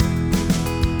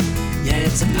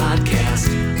It's a podcast.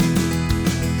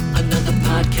 Another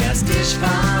podcast,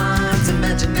 Ishvan's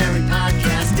imaginary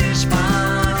podcast,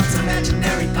 Ishvan's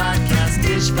imaginary podcast,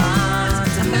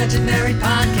 Ishvan's imaginary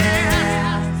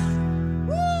podcast.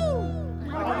 Woo!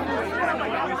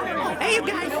 Hey, you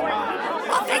guys.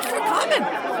 Oh, thanks for coming.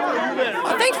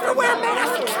 Oh, thanks for wearing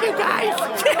masks, you guys.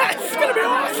 Yeah, it's going to be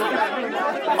awesome.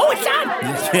 Oh, it's on.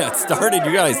 Yeah, it started,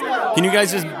 you guys. Can you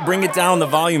guys just bring it down the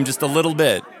volume just a little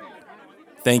bit?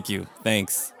 Thank you.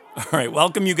 Thanks. All right,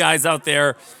 welcome you guys out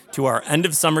there to our end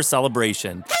of summer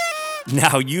celebration.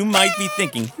 Now, you might be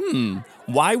thinking,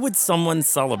 why would someone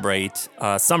celebrate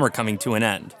summer coming to an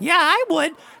end? Yeah, I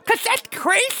would, because that's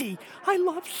crazy. I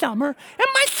love summer, and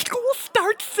my school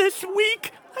starts this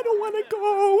week. I don't want to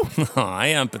go. I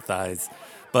empathize.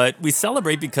 But we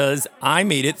celebrate because I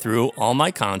made it through all my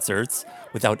concerts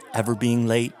without ever being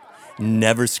late,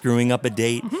 never screwing up a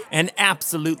date, and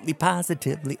absolutely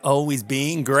positively always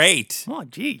being great. Oh,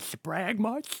 geez, brag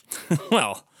much?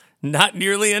 Well, not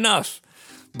nearly enough.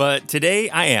 But today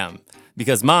I am,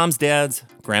 because moms, dads,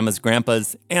 grandmas,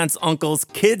 grandpas, aunts, uncles,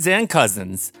 kids, and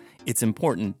cousins, it's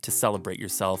important to celebrate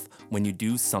yourself when you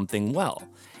do something well.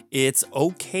 It's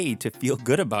okay to feel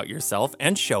good about yourself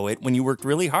and show it when you worked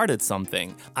really hard at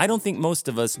something. I don't think most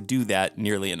of us do that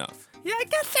nearly enough. Yeah, I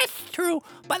guess that's true.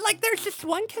 But, there's this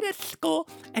one kid at school,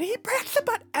 and he brags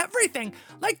about everything.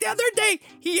 The other day,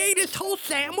 he ate his whole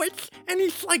sandwich, and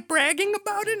he's, bragging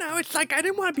about it. And I was like, I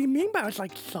didn't want to be mean, but I was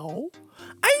like, so?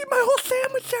 I eat my whole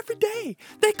sandwich every day.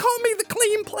 They call me the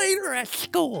clean plater at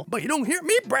school. But you don't hear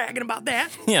me bragging about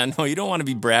that. Yeah, no, you don't want to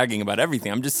be bragging about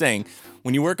everything. I'm just saying,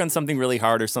 when you work on something really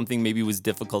hard or something maybe was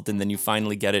difficult and then you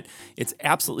finally get it, it's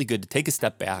absolutely good to take a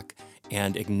step back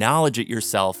and acknowledge it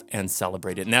yourself and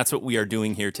celebrate it. And that's what we are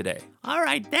doing here today. All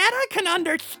right, that I can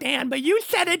understand, but you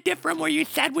said it different where you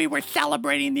said we were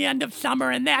celebrating the end of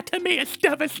summer, and that to me is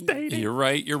devastating. You're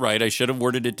right. I should have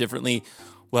worded it differently.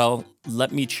 Well,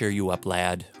 let me cheer you up,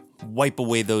 lad. Wipe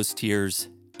away those tears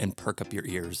and perk up your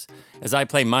ears as I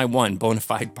play my one bona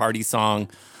fide party song,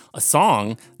 a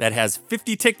song that has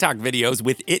 50 TikTok videos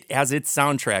with it as its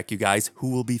soundtrack, you guys.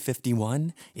 Who will be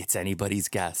 51? It's anybody's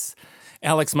guess.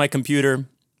 Alex, my computer,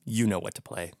 you know what to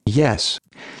play. Yes,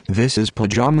 this is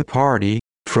Pajama Party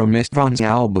from Istvan's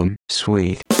album,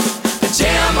 Sweet.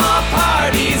 Pajama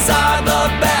parties are the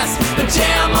best.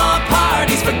 Pajama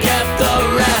parties, forget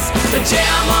the rest.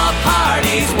 Pajama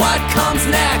parties, what comes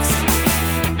next?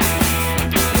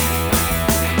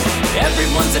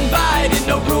 Everyone's invited,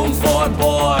 no room for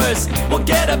bores. We'll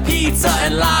get a pizza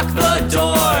and lock the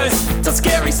doors. Tell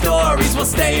scary stories, we'll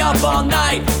stay up all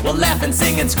night. We'll laugh and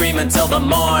sing and scream until the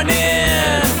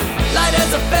morning. Light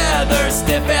as a feather,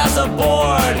 stiff as a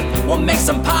board. We'll make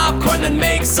some popcorn, then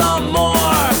make some more.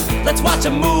 Let's watch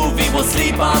a movie, we'll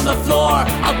sleep on the floor.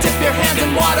 I'll dip your hands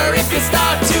in water if you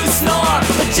start to snore.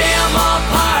 Pajama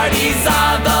parties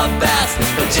are the best.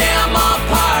 Pajama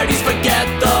parties, forget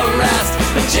the rest.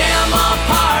 Pajama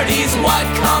parties, what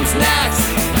comes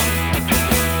next?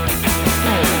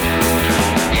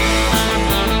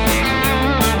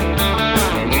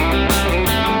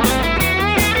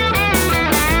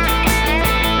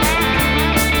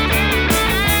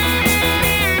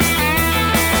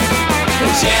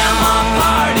 Pajama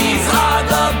parties are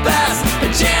the best.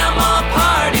 Pajama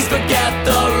parties, forget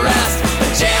the rest.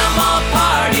 Pajama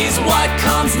parties, what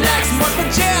comes next? More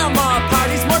pajama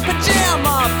parties, more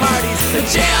pajama parties.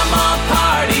 Pajama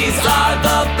parties are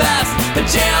the best.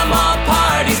 Pajama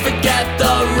parties, forget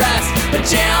the rest.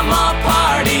 Pajama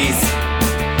parties.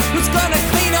 Who's gonna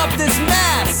clean up this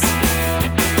mess?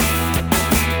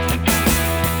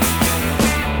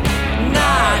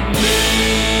 Not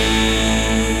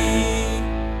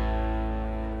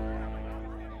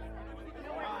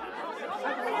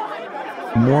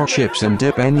me. More chips and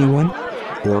dip, anyone?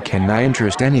 Or can I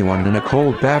interest anyone in a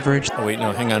cold beverage? Oh, wait,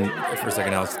 no, hang on for a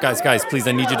second, Alex. Guys, please,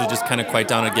 I need you to just kind of quiet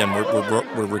down again.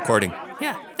 We're recording.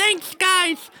 Yeah, thanks,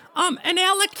 guys. And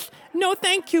Alex, no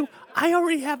thank you. I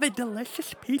already have a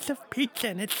delicious piece of pizza,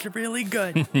 and it's really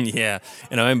good. Yeah,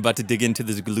 and I'm about to dig into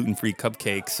this gluten-free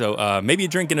cupcake, so maybe a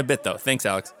drink in a bit, though. Thanks,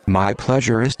 Alex. My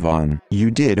pleasure, Istvan.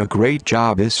 You did a great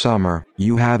job this summer.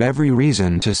 You have every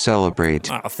reason to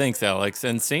celebrate. Oh, thanks, Alex,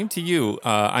 and same to you.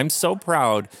 I'm so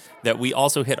proud that we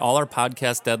also hit all our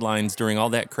podcast deadlines during all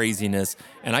that craziness,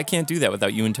 and I can't do that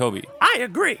without you and Toby. I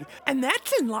agree, and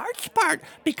that's in large part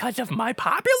because of my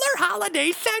popular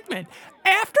holiday segment.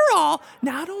 After all,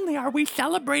 not only are we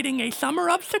celebrating a summer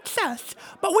of success,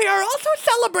 but we are also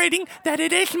celebrating that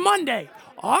it is Monday,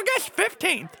 August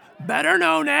 15th, better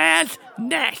known as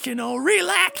National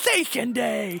Relaxation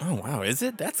Day. Oh, wow, is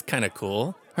it? That's kind of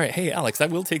cool. All All right, hey, Alex, I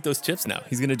will take those chips now.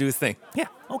 He's going to do his thing. Yeah,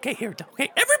 okay, here. Okay,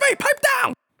 everybody pipe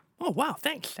down! Oh, wow,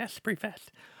 thanks. That's pretty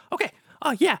fast. Okay,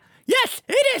 yeah. Yes,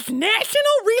 it is National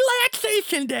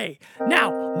Relaxation Day. Now,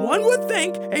 one would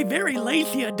think a very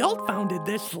lazy adult founded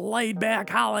this laid-back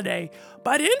holiday,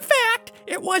 but in fact,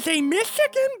 it was a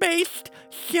Michigan-based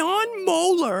Sean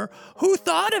Moeller who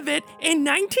thought of it in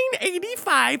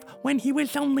 1985 when he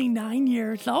was only 9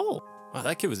 years old. Wow,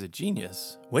 that kid was a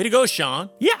genius. Way to go,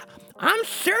 Sean. Yeah, I'm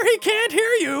sure he can't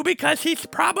hear you because he's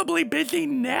probably busy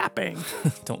napping.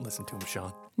 Don't listen to him,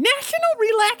 Sean. National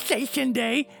Relaxation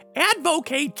Day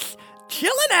advocates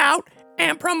chilling out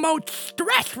and promotes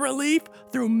stress relief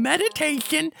through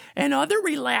meditation and other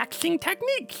relaxing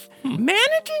techniques.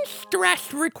 Managing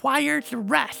stress requires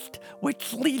rest,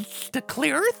 which leads to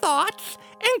clearer thoughts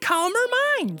and calmer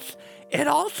minds. It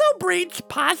also breeds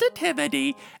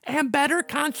positivity and better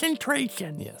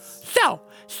concentration. Yes. So,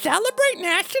 celebrate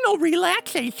National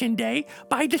Relaxation Day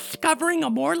by discovering a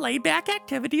more laid-back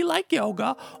activity like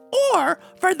yoga, or,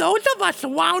 for those of us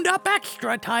wound up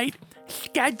extra tight,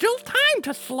 schedule time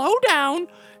to slow down,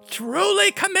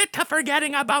 truly commit to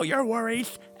forgetting about your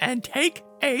worries, and take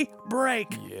a break.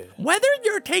 Yeah. Whether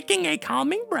you're taking a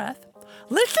calming breath,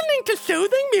 listening to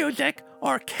soothing music,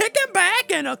 or kicking back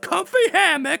in a comfy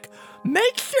hammock,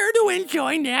 make sure to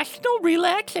enjoy National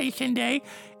Relaxation Day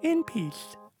in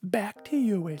peace. Back to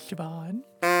you, Ishvan.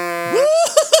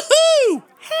 Woo-hoo-hoo!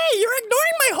 Hey, you're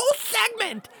ignoring my whole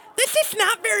segment. This is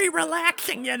not very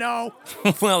relaxing, you know.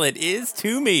 Well, it is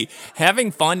to me.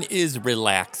 Having fun is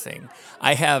relaxing.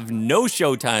 I have no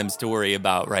show times to worry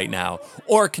about right now,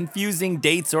 or confusing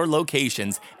dates or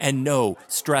locations, and no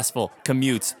stressful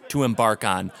commutes to embark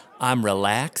on. I'm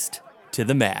relaxed to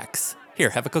the max. Here,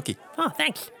 have a cookie. Oh,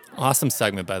 thanks. Awesome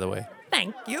segment, by the way.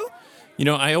 Thank you. You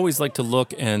know, I always like to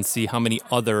look and see how many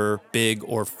other big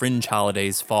or fringe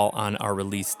holidays fall on our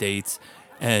release dates.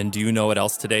 And do you know what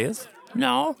else today is?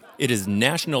 No. It is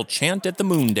National Chant at the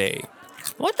Moon Day.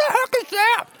 What the heck is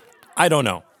that? I don't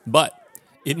know, but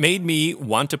it made me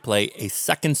want to play a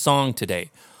second song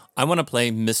today. I want to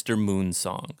play Mr. Moon's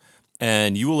song.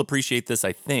 And you will appreciate this,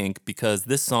 I think, because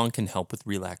this song can help with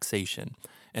relaxation.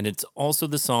 And it's also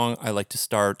the song I like to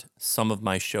start some of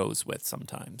my shows with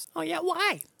sometimes. Oh, yeah,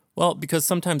 why? Well, because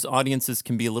sometimes audiences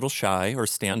can be a little shy or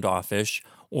standoffish,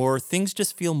 or things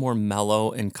just feel more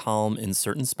mellow and calm in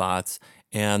certain spots,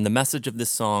 and the message of this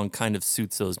song kind of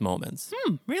suits those moments.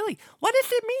 Really? What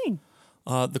does it mean?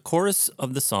 The chorus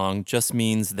of the song just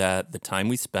means that the time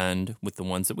we spend with the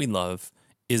ones that we love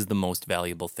is the most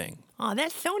valuable thing. Oh,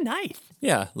 that's so nice.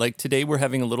 Yeah, like today we're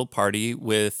having a little party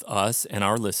with us and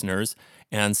our listeners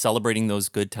and celebrating those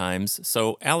good times.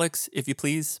 So, Alex, if you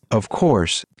please. Of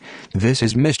course. This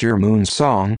is Mr. Moon's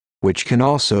song, which can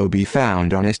also be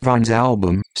found on Istvan's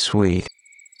album, Sweet.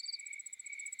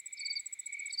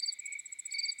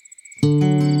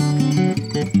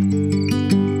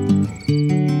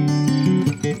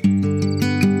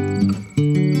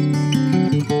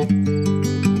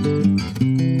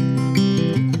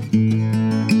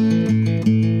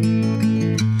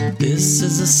 This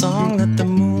is a song that the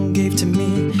moon gave to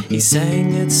me. He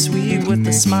sang it sweet with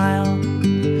a smile.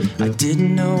 I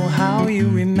didn't know how you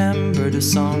remembered a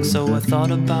song, so I thought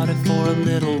about it for a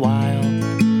little while.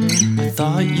 I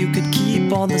thought you could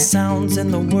keep all the sounds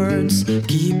and the words,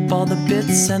 keep all the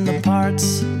bits and the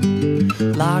parts,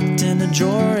 locked in a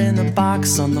drawer in a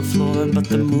box on the floor. But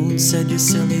the moon said you're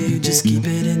silly, you just keep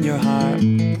it in your heart.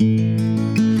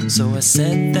 So I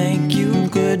said thank you,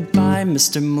 goodbye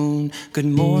Mr. Moon, good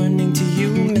morning to you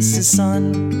Mrs.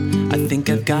 Sun. I think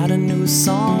I've got a new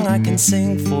song I can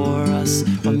sing for us,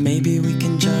 or maybe we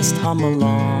can just hum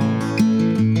along.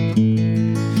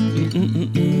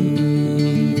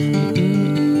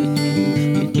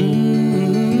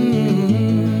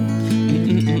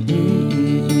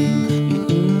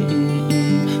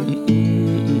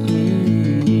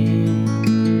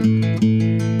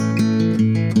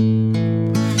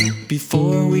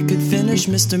 Before we could finish,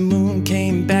 Mr. Moon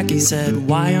came back. He said,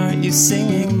 why aren't you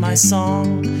singing my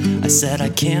song? I said, I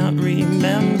can't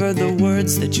remember the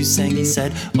words that you sang. He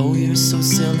said, oh, you're so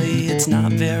silly, it's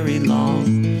not very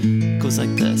long. It goes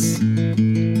like this.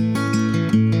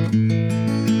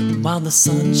 While the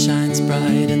sun shines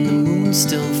bright and the moon's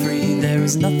still free, there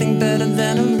is nothing better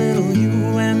than a little you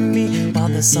and me. While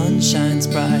the sun shines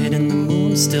bright and the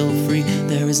moon's still free,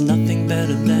 there is nothing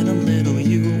better than a little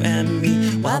you and me.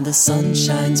 While the sun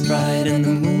shines bright and the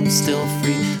moon's still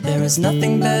free, there is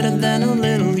nothing better than a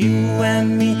little you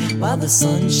and me. While the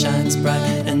sun shines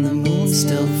bright and the moon's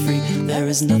still free, there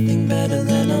is nothing better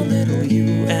than a little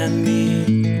you and me.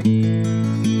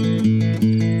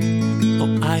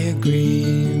 Oh, I agree.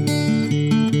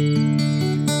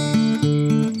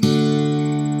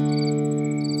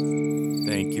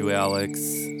 you, Alex.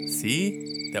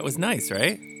 See? That was nice,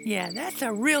 right? Yeah, that's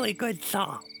a really good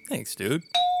song. Thanks, dude.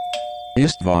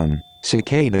 Istvan,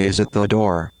 Cicada is at the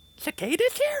door.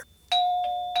 Cicada's here?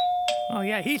 Oh,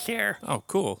 yeah, he's here. Oh,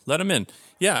 cool. Let him in.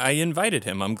 Yeah, I invited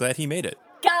him. I'm glad he made it.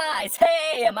 Guys,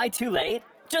 hey, am I too late?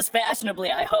 Just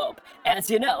fashionably, I hope. As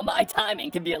you know, my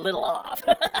timing can be a little off.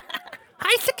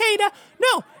 Hi, Cicada.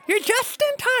 No, you're just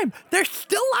in time. There's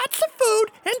still lots of food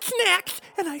and snacks,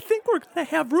 and I think we're going to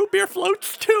have root beer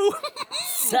floats, too.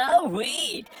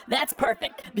 Sweet! That's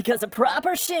perfect, because a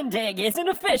proper shindig isn't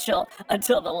official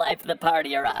until the life of the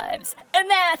party arrives. And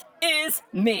that is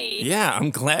me. Yeah,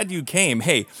 I'm glad you came.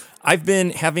 Hey, I've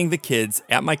been having the kids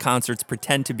at my concerts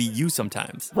pretend to be you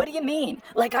sometimes. What do you mean?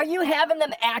 Like, are you having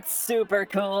them act super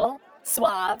cool?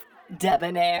 Suave?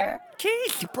 Debonair?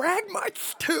 Geez, you brag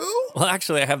much, too? Well,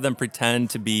 actually, I have them pretend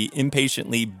to be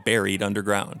impatiently buried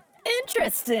underground.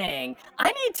 Interesting.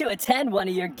 I need to attend one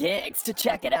of your gigs to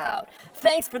check it out.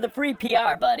 Thanks for the free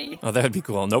PR, buddy. Oh, that'd be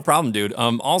cool. No problem, dude.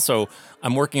 Also,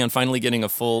 I'm working on finally getting a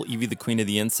full Evie the Queen of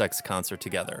the Insects concert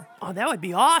together. Oh, that would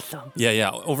be awesome.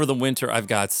 Yeah. Over the winter, I've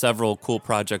got several cool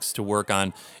projects to work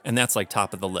on, and that's like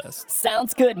top of the list.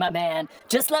 Sounds good, my man.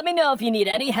 Just let me know if you need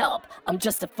any help. I'm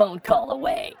just a phone call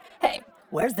away. Hey,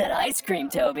 where's that ice cream,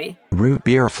 Toby? Root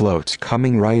beer floats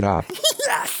coming right up.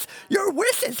 Yes, your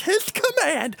wish is his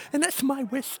command, and that's my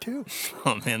wish, too.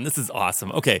 Oh, man, this is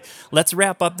awesome. Okay, let's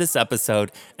wrap up this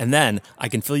episode, and then I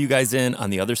can fill you guys in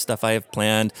on the other stuff I have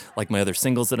planned, like my other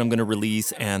singles that I'm going to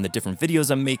release and the different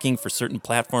videos I'm making for certain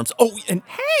platforms. Oh, and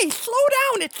Hey, slow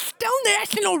down. It's still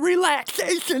National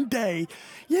Relaxation Day.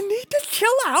 You need to chill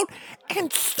out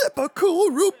and sip a cool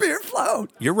root beer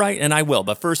float. you're right, and I will.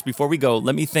 But first, before we go,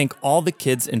 let me thank all the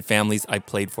kids and families I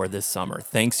played for this summer.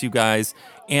 Thanks, you guys,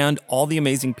 and all the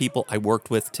amazing people I worked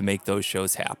with to make those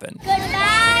shows happen.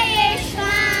 Goodbye,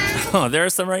 Ishvan. Oh, there are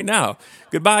some right now.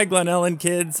 Goodbye, Glen Ellen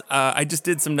kids. I just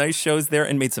did some nice shows there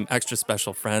and made some extra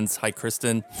special friends. Hi,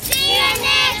 Kristen. See you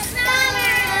next summer.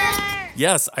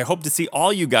 Yes, I hope to see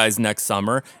all you guys next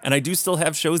summer, and I do still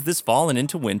have shows this fall and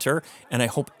into winter, and I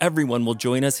hope everyone will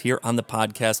join us here on the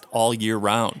podcast all year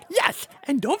round. Yes,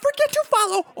 and don't forget to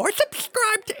follow or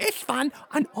subscribe to Ishvan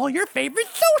on all your favorite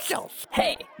socials.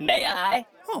 Hey, may I?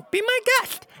 Oh, be my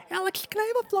guest. Alex, can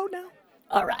I have a float now?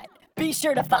 All right. Be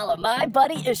sure to follow my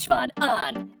buddy Ishvan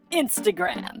on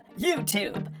Instagram,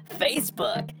 YouTube,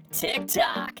 Facebook,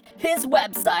 TikTok, his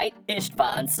website,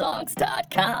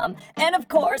 ishvansongs.com, and of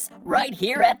course, right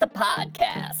here at the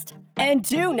podcast. And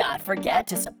do not forget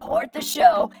to support the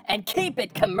show and keep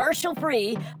it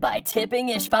commercial-free by tipping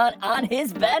Ishvan on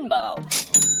his Venmo.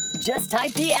 Just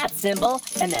type the @ symbol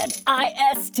and then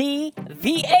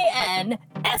ISTVANSONGS.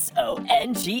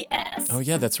 Oh,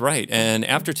 yeah, that's right. And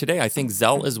after today, I think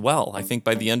Zelle as well. I think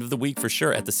by the end of the week for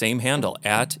sure at the same handle,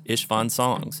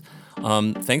 @IshvanSongs.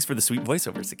 Thanks for the sweet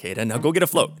voiceover, Cicada. Now go get a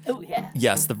float. Oh, yeah.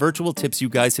 Yes, the virtual tips you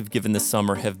guys have given this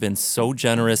summer have been so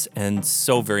generous and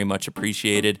so very much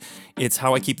appreciated. It's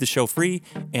how I keep the show free,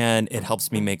 and it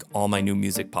helps me make all my new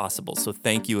music possible. So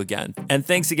thank you again. And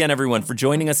thanks again, everyone, for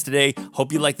joining us today.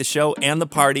 Hope you like the show and the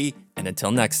party. And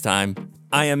until next time,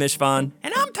 I am Ishvan.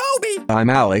 And I'm Toby. I'm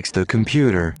Alex the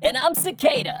computer. And I'm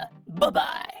Cicada.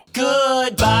 Bye-bye.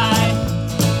 Goodbye.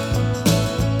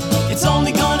 It's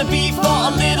only gonna be for a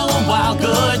little while.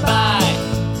 Goodbye.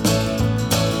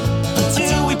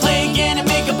 Until we play again and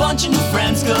make a bunch of new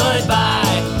friends.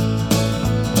 Goodbye.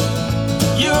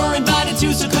 You're invited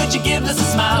too, so could you give us a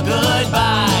smile?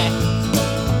 Goodbye.